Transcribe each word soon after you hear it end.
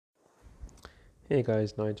Hey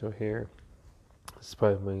guys, Nigel here. This is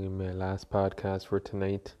probably my last podcast for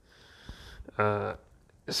tonight. Uh,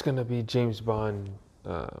 it's gonna be James Bond,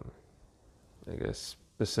 um, I guess,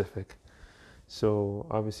 specific. So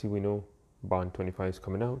obviously we know Bond 25 is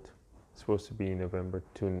coming out. It's supposed to be in November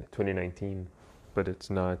 2019, but it's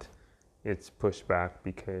not. It's pushed back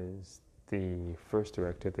because the first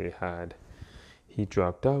director they had, he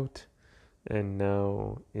dropped out, and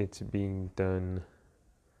now it's being done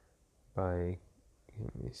by,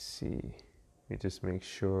 let me see, let me just make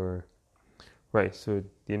sure. Right, so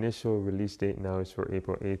the initial release date now is for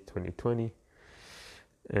April 8th, 2020,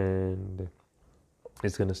 and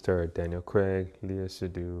it's going to star Daniel Craig, Léa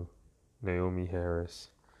Seydoux, Naomi Harris,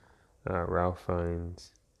 Ralph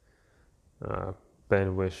Fiennes, uh,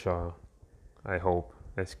 Ben Whishaw, I hope,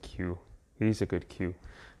 as Q. He's a good Q.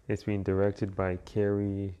 It's being directed by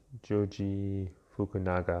Cary Joji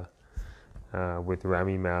Fukunaga, with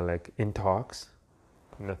Rami Malek in talks.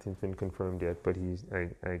 Nothing's been confirmed yet, but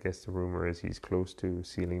I guess the rumor is he's close to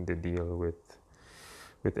sealing the deal with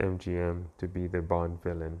MGM to be the Bond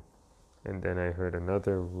villain. And then I heard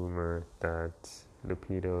another rumor that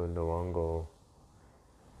Lupita Nyong'o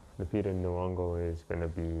is gonna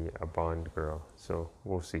be a Bond girl. So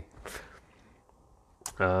we'll see.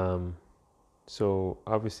 So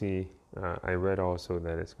obviously, I read also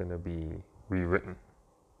that it's gonna be rewritten.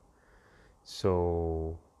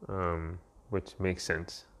 So, which makes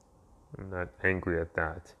sense. I'm not angry at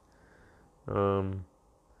that.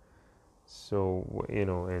 So,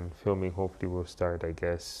 and filming hopefully will start, I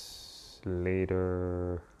guess,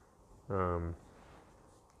 later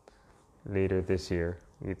this year,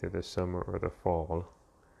 either the summer or the fall.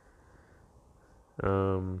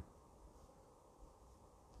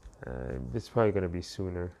 It's probably going to be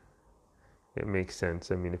sooner. It makes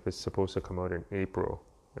sense. I mean, if it's supposed to come out in April,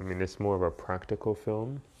 I mean, it's more of a practical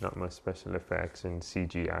film, not much special effects and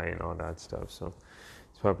CGI and all that stuff. So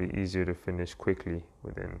it's probably easier to finish quickly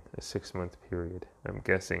within a 6-month period. I'm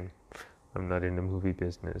guessing. I'm not in the movie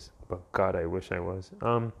business, but God, I wish I was.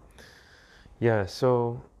 Yeah.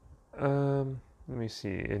 So, let me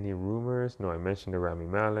see. Any rumors? No, I mentioned the Rami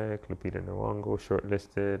Malek, Lupita Nyong'o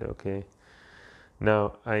shortlisted. Okay.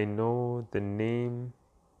 Now I know the name.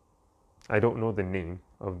 I don't know the name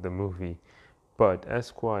of the movie, but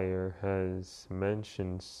Esquire has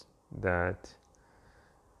mentioned that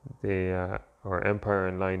they or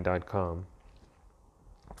EmpireOnline.com,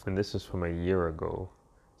 and this is from a year ago,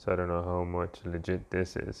 so I don't know how much legit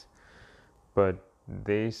this is, but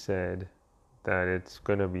they said that it's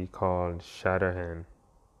gonna be called Shatterhand.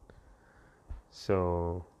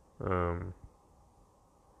 So,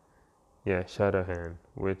 yeah, Shatterhand,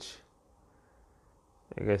 which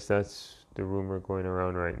I guess that's the rumor going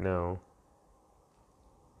around right now.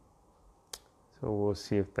 So we'll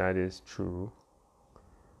see if that is true.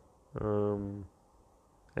 And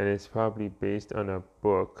it's probably based on a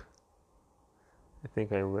book. I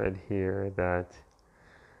think I read here that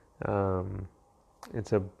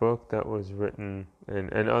it's a book that was written,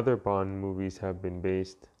 and other Bond movies have been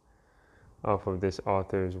based off of this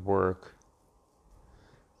author's work.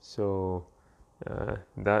 So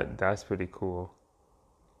that's pretty cool.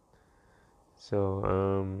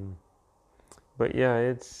 So, but yeah,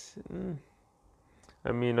 it's.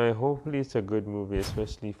 I mean, hopefully it's a good movie,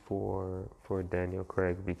 especially for Daniel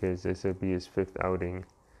Craig, because this will be his 5th outing.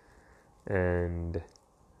 And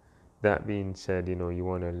that being said, you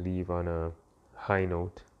want to leave on a high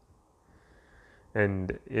note.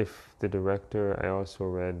 And if the director, I also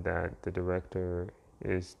read that the director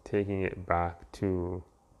is taking it back to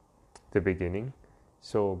the beginning.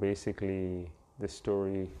 So basically, the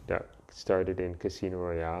story that started in Casino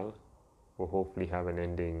Royale will hopefully have an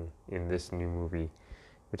ending in this new movie,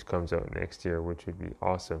 which comes out next year, which would be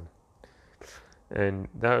awesome. And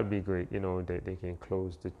that would be great, that they can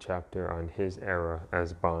close the chapter on his era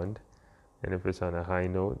as Bond. And if it's on a high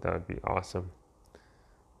note, that would be awesome.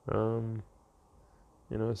 So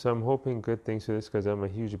I'm hoping good things for this because I'm a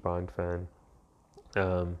huge Bond fan.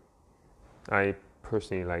 I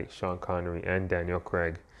personally like Sean Connery and Daniel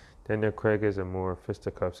Craig. Daniel Craig is a more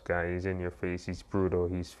fisticuffs guy. He's in your face. He's brutal.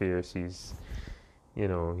 He's fierce. He's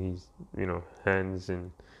hands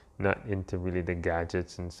and not into really the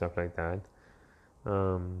gadgets and stuff like that.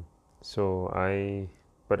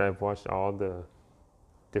 But I've watched all the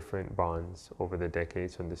different Bonds over the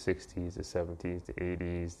decades, from the 60s, the 70s, the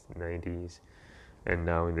 80s, 90s, and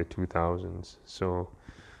now in the 2000s. So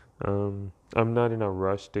I'm not in a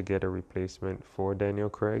rush to get a replacement for Daniel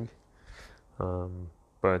Craig.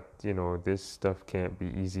 But this stuff can't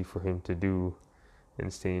be easy for him to do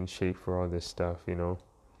and stay in shape for all this stuff,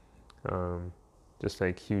 just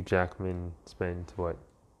like Hugh Jackman spent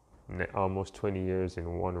almost 20 years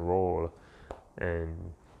in one role,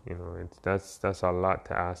 and that's a lot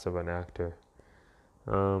to ask of an actor,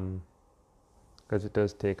 because it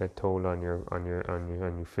does take a toll on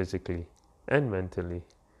you physically and mentally.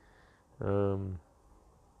 Um,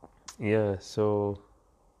 yeah. So,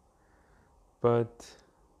 but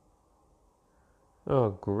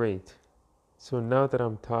oh, great. So now that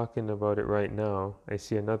I'm talking about it right now, I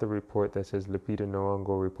see another report that says Lupita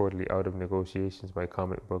Nyong'o reportedly out of negotiations by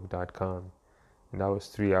comicbook.com. And that was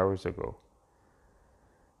 3 hours ago.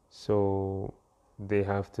 So they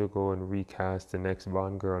have to go and recast the next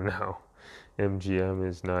Bond girl now. MGM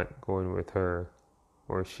is not going with her,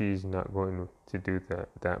 or she's not going to do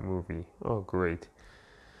that movie. Oh, great.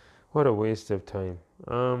 What a waste of time.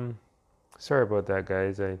 Sorry about that,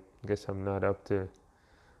 guys. I guess I'm not up to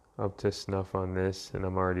snuff on this, and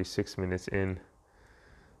I'm already 6 minutes in.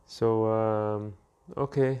 So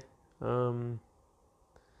okay, we'll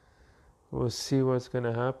see what's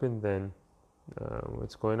gonna happen then.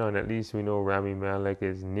 What's going on? At least we know Rami Malek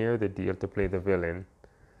is near the deal to play the villain,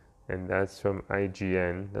 and that's from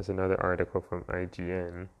IGN. That's another article from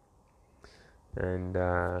IGN. And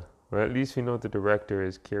well, at least we know the director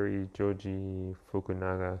is Kiri Joji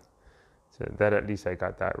Fukunaga. So that, at least I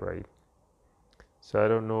got that right. So I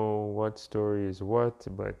don't know what story is what,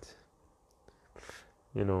 but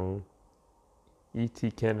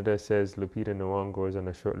ET Canada says Lupita Nyong'o is on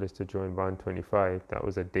a short list to join Bond 25. That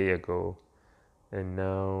was a day ago, and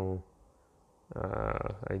now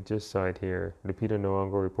I just saw it here. Lupita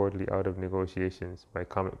Nyong'o reportedly out of negotiations by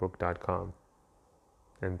comicbook.com,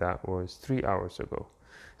 and that was 3 hours ago.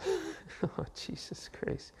 Oh, Jesus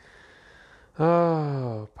Christ.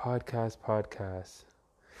 Oh, podcast.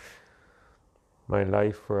 My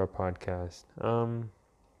life for a podcast.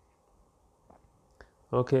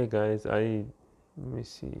 Okay, guys, let me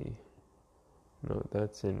see. No,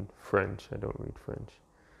 that's in French. I don't read French.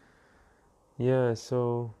 Yeah,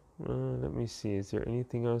 so let me see. Is there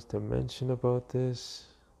anything else to mention about this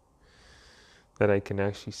that I can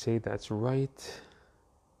actually say that's right?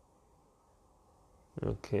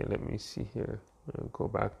 Okay, let me see here. I'll go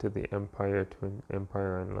back to the Empire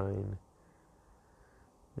Online.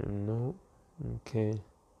 No. Okay.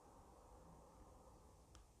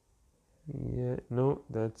 Yeah, no,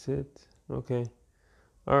 that's it. Okay.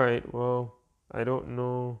 All right, well, I don't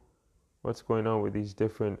know what's going on with these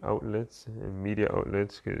different outlets and media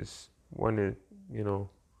outlets, because one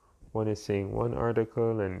is saying one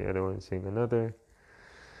article and the other one is saying another.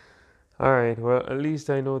 All right, well, at least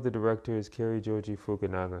I know the director is Kiri Joji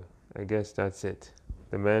Fukunaga. I guess that's it.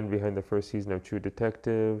 The man behind the first season of True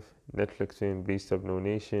Detective, Netflix film Beast of No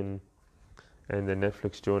Nation, and the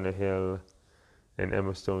Netflix Jonah Hill and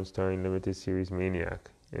Emma Stone starring limited series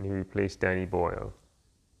Maniac. And he replaced Danny Boyle,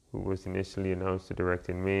 who was initially announced to direct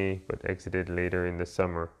in May but exited later in the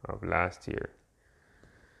summer of last year.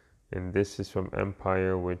 And this is from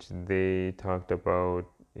Empire, which they talked about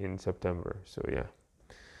in September. So yeah.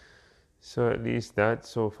 So at least that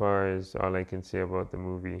so far is all I can say about the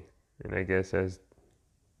movie. And I guess as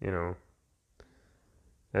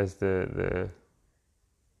the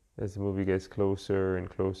movie gets closer and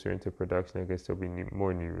closer into production, I guess there'll be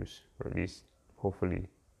more news, or at least hopefully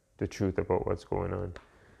the truth about what's going on.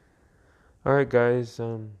 All right, guys.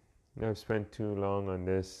 I've spent too long on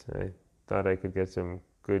this. I thought I could get some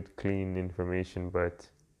good, clean information, but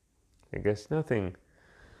I guess nothing.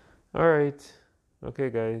 All right. Okay,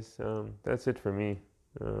 guys. That's it for me.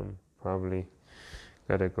 Probably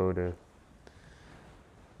gotta go to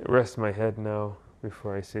rest my head now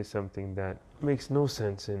before I say something that makes no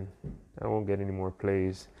sense and I won't get any more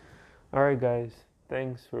plays. All right, guys.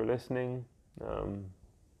 Thanks for listening.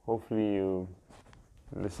 Hopefully you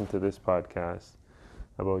listen to this podcast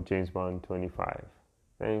about James Bond 25.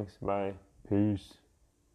 Thanks. Bye. Peace.